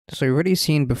So we've already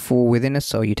seen before, within a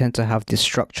cell you tend to have this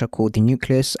structure called the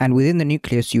nucleus, and within the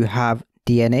nucleus you have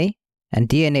DNA, and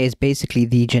DNA is basically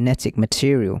the genetic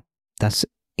material that's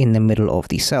in the middle of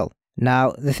the cell.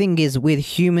 Now the thing is, with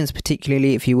humans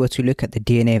particularly, if you were to look at the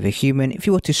DNA of a human, if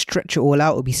you were to stretch it all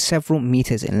out, it would be several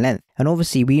meters in length. And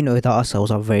obviously we know that our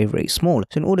cells are very, very small.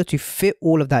 So in order to fit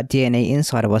all of that DNA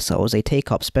inside of our cells, they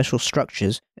take up special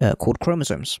structures called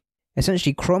chromosomes.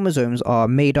 Essentially, chromosomes are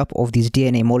made up of these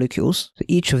DNA molecules. So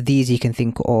each of these you can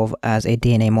think of as a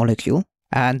DNA molecule.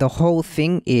 And the whole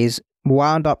thing is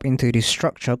wound up into this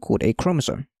structure called a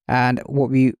chromosome. And what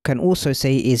we can also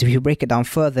say is, if you break it down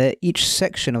further, each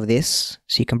section of this,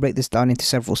 so you can break this down into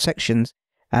several sections,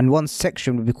 and one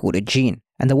section would be called a gene.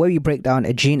 And the way we break down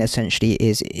a gene essentially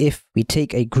is, if we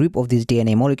take a group of these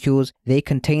DNA molecules, they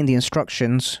contain the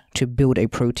instructions to build a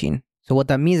protein. So what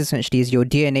that means essentially is your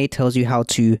DNA tells you how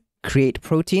to create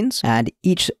proteins, and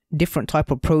each different type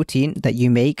of protein that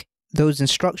you make, those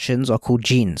instructions are called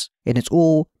genes, and it's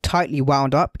all tightly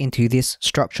wound up into this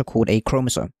structure called a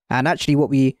chromosome. And actually what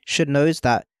we should know is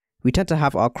that we tend to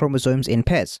have our chromosomes in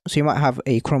pairs. So you might have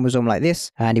a chromosome like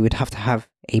this, and you would have to have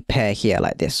a pair here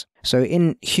like this. So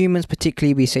in humans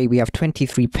particularly, we say we have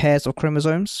 23 pairs of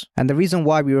chromosomes. And the reason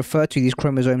why we refer to these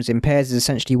chromosomes in pairs is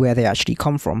essentially where they actually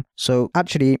come from. So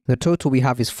actually, the total we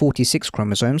have is 46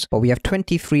 chromosomes, but we have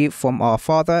 23 from our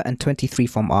father and 23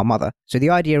 from our mother. So the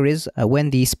idea is,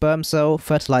 when the sperm cell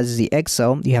fertilizes the egg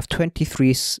cell, you have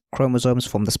 23 chromosomes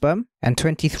from the sperm and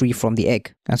 23 from the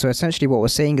egg. And so essentially what we're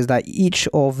saying is that each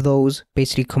of those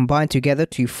basically combine together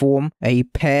to form a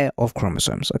pair of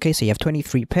chromosomes. Okay, so you have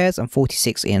 23 pairs and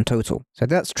 46 in total. So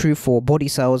that's true for body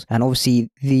cells, and obviously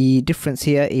the difference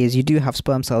here is you do have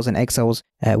sperm cells and egg cells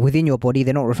within your body.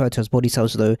 They're not referred to as body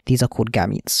cells though, these are called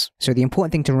gametes. So the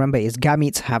important thing to remember is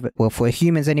gametes have, well, for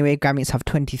humans anyway, gametes have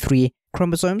 23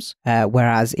 chromosomes,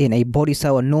 whereas in a body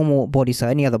cell, a normal body cell,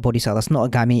 any other body cell that's not a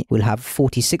gamete, will have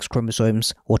 46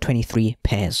 chromosomes or 23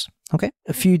 pairs. Okay,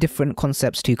 a few different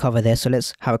concepts to cover there, so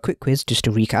let's have a quick quiz just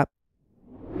to recap.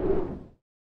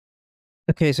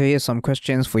 Okay, so here's some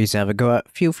questions for you to have a go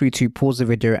at. Feel free to pause the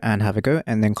video and have a go,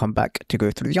 and then come back to go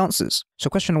through the answers. So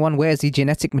question 1, where is the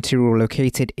genetic material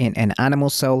located in an animal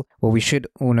cell? Well, we should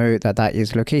all know that that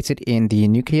is located in the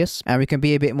nucleus, and we can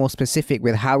be a bit more specific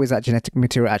with how is that genetic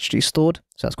material actually stored.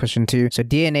 So that's question 2. So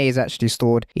DNA is actually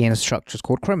stored in structures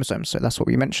called chromosomes. So that's what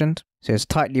we mentioned. So it's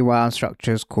tightly wound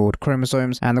structures called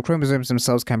chromosomes, and the chromosomes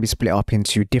themselves can be split up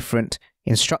into different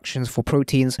instructions for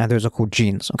proteins, and those are called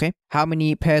genes. Okay, how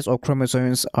many pairs of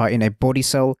chromosomes are in a body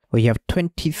cell? Well, you have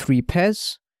 23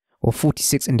 pairs or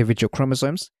 46 individual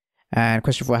chromosomes. And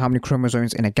question 4, how many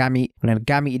chromosomes in a gamete? Well, in a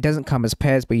gamete it doesn't come as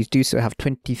pairs, but you do still have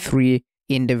 23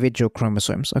 individual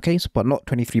chromosomes. Okay, so, but not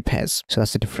 23 pairs, so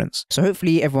that's the difference. So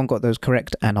hopefully everyone got those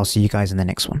correct, and I'll see you guys in the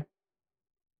next one.